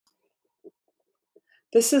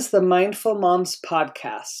This is the Mindful Moms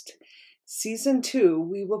Podcast. Season 2,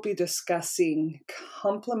 we will be discussing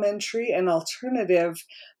complementary and alternative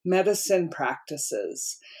medicine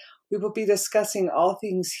practices. We will be discussing all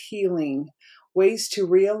things healing, ways to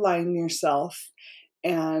realign yourself,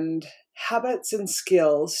 and habits and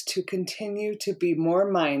skills to continue to be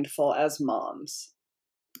more mindful as moms.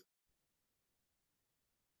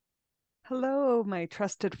 Hello, my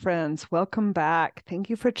trusted friends. Welcome back. Thank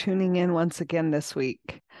you for tuning in once again this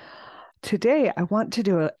week. Today, I want to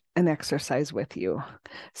do an exercise with you,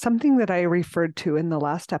 something that I referred to in the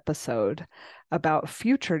last episode about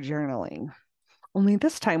future journaling. Only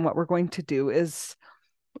this time, what we're going to do is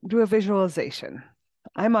do a visualization.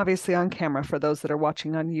 I'm obviously on camera for those that are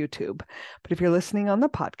watching on YouTube, but if you're listening on the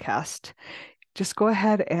podcast, just go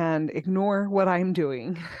ahead and ignore what I'm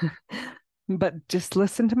doing. But just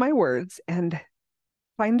listen to my words and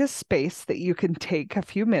find a space that you can take a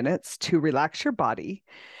few minutes to relax your body,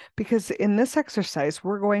 because in this exercise,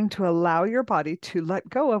 we're going to allow your body to let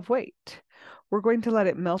go of weight. We're going to let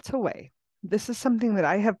it melt away. This is something that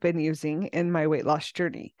I have been using in my weight loss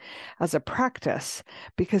journey as a practice,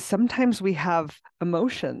 because sometimes we have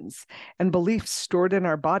emotions and beliefs stored in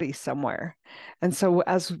our body somewhere. And so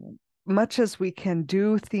as much as we can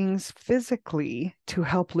do things physically to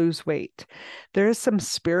help lose weight, there is some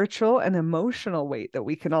spiritual and emotional weight that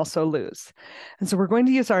we can also lose. And so we're going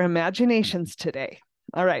to use our imaginations today.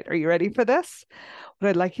 All right, are you ready for this? What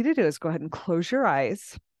I'd like you to do is go ahead and close your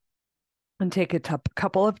eyes and take a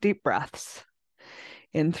couple of deep breaths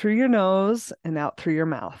in through your nose and out through your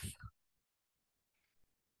mouth.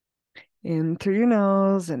 In through your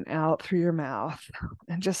nose and out through your mouth.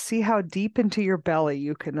 And just see how deep into your belly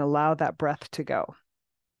you can allow that breath to go.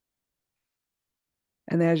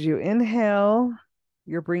 And as you inhale,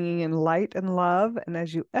 you're bringing in light and love. And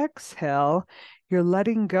as you exhale, you're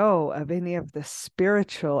letting go of any of the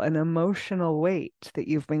spiritual and emotional weight that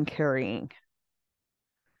you've been carrying.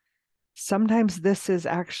 Sometimes this is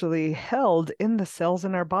actually held in the cells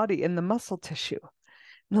in our body, in the muscle tissue,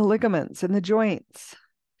 in the ligaments, in the joints.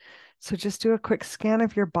 So just do a quick scan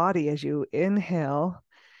of your body as you inhale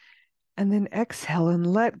and then exhale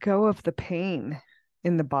and let go of the pain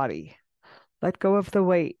in the body. Let go of the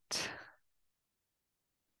weight.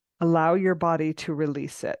 Allow your body to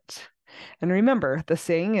release it. And remember, the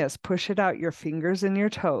saying is, push it out your fingers and your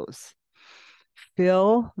toes.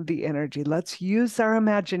 Feel the energy. Let's use our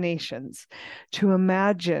imaginations to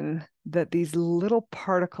imagine that these little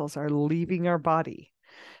particles are leaving our body.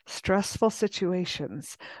 Stressful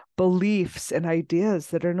situations, beliefs, and ideas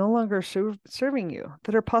that are no longer serving you,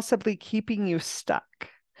 that are possibly keeping you stuck.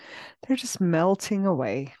 They're just melting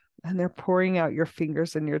away and they're pouring out your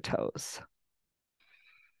fingers and your toes.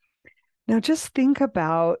 Now just think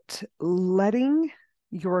about letting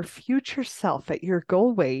your future self at your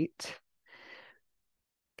goal weight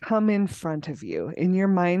come in front of you in your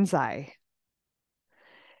mind's eye.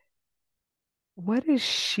 What is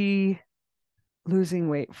she losing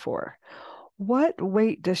weight for? What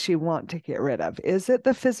weight does she want to get rid of? Is it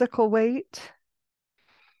the physical weight?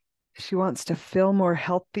 She wants to feel more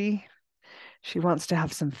healthy. She wants to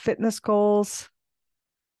have some fitness goals.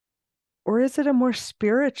 Or is it a more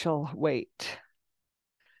spiritual weight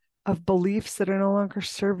of beliefs that are no longer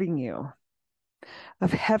serving you,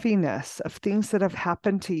 of heaviness, of things that have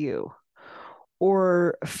happened to you,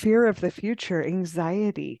 or fear of the future?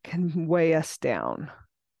 Anxiety can weigh us down.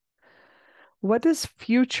 What does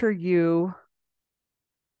future you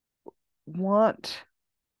want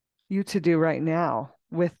you to do right now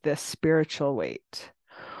with this spiritual weight?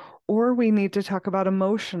 Or we need to talk about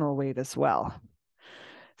emotional weight as well.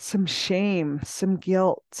 Some shame, some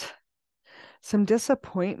guilt, some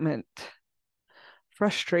disappointment,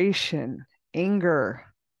 frustration, anger,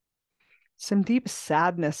 some deep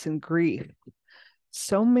sadness and grief.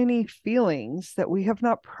 So many feelings that we have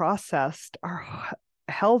not processed are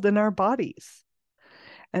held in our bodies.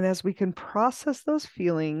 And as we can process those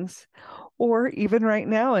feelings, or even right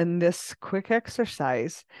now in this quick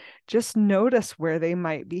exercise, just notice where they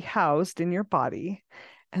might be housed in your body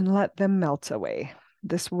and let them melt away.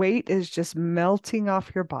 This weight is just melting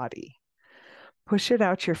off your body. Push it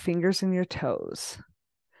out your fingers and your toes.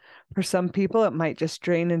 For some people, it might just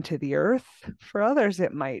drain into the earth. For others,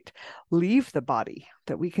 it might leave the body,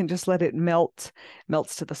 that we can just let it melt.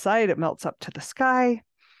 Melts to the side, it melts up to the sky,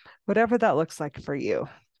 whatever that looks like for you.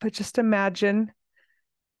 But just imagine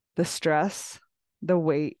the stress, the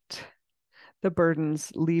weight, the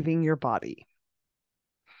burdens leaving your body.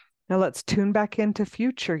 Now let's tune back into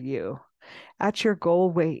future you at your goal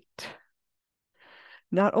weight.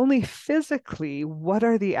 Not only physically, what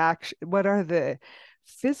are the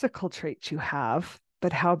physical traits you have,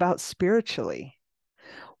 but how about spiritually?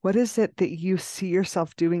 What is it that you see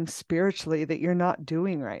yourself doing spiritually that you're not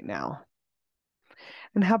doing right now?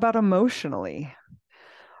 And how about emotionally?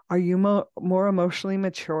 Are you more emotionally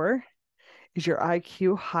mature? Is your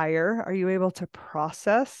IQ higher? Are you able to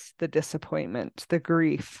process the disappointment, the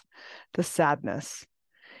grief, the sadness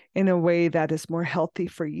in a way that is more healthy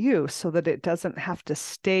for you so that it doesn't have to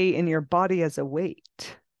stay in your body as a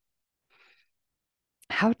weight?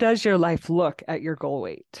 How does your life look at your goal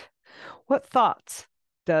weight? What thoughts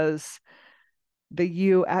does the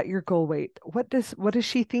you at your goal weight, what is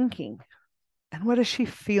she thinking? And what is she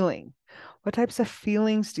feeling? What types of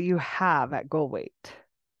feelings do you have at goal weight?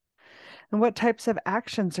 And what types of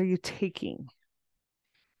actions are you taking?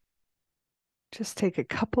 Just take a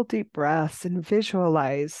couple deep breaths and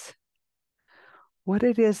visualize what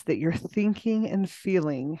it is that you're thinking and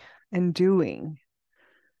feeling and doing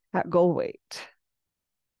at goal weight.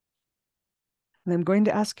 And I'm going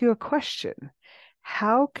to ask you a question.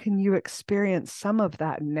 How can you experience some of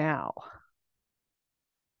that now?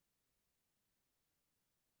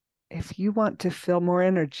 If you want to feel more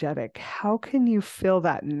energetic, how can you feel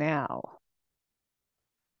that now?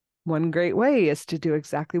 One great way is to do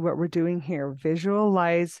exactly what we're doing here.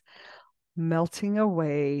 Visualize melting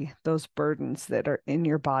away those burdens that are in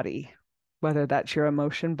your body, whether that's your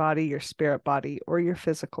emotion body, your spirit body, or your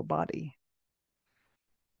physical body.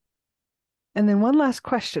 And then one last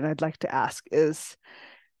question I'd like to ask is,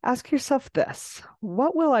 ask yourself this: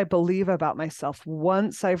 what will I believe about myself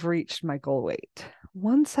once I've reached my goal weight?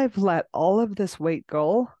 Once I've let all of this weight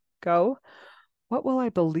go, what will I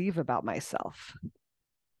believe about myself?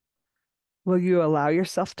 Will you allow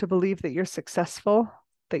yourself to believe that you're successful,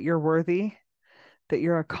 that you're worthy, that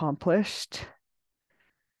you're accomplished,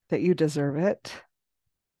 that you deserve it?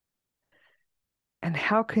 And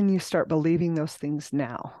how can you start believing those things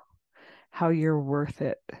now? How you're worth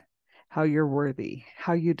it, how you're worthy,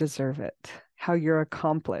 how you deserve it, how you're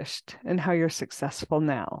accomplished, and how you're successful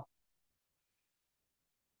now.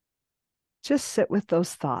 Just sit with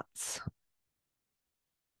those thoughts.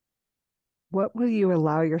 What will you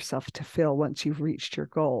allow yourself to feel once you've reached your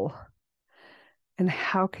goal? And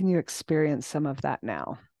how can you experience some of that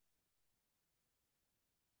now?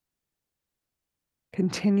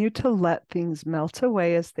 Continue to let things melt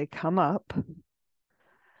away as they come up,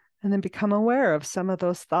 and then become aware of some of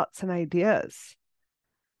those thoughts and ideas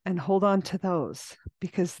and hold on to those,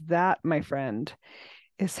 because that, my friend,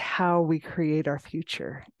 is how we create our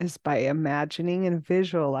future, is by imagining and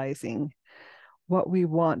visualizing what we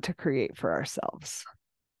want to create for ourselves.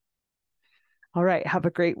 All right, have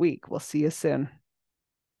a great week. We'll see you soon.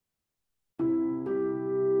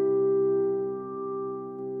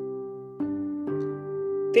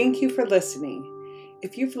 Thank you for listening.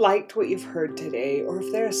 If you've liked what you've heard today, or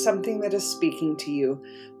if there is something that is speaking to you,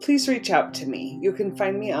 please reach out to me. You can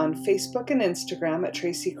find me on Facebook and Instagram at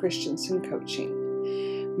Tracy Christensen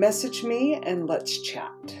Coaching. Message me and let's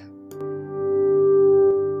chat.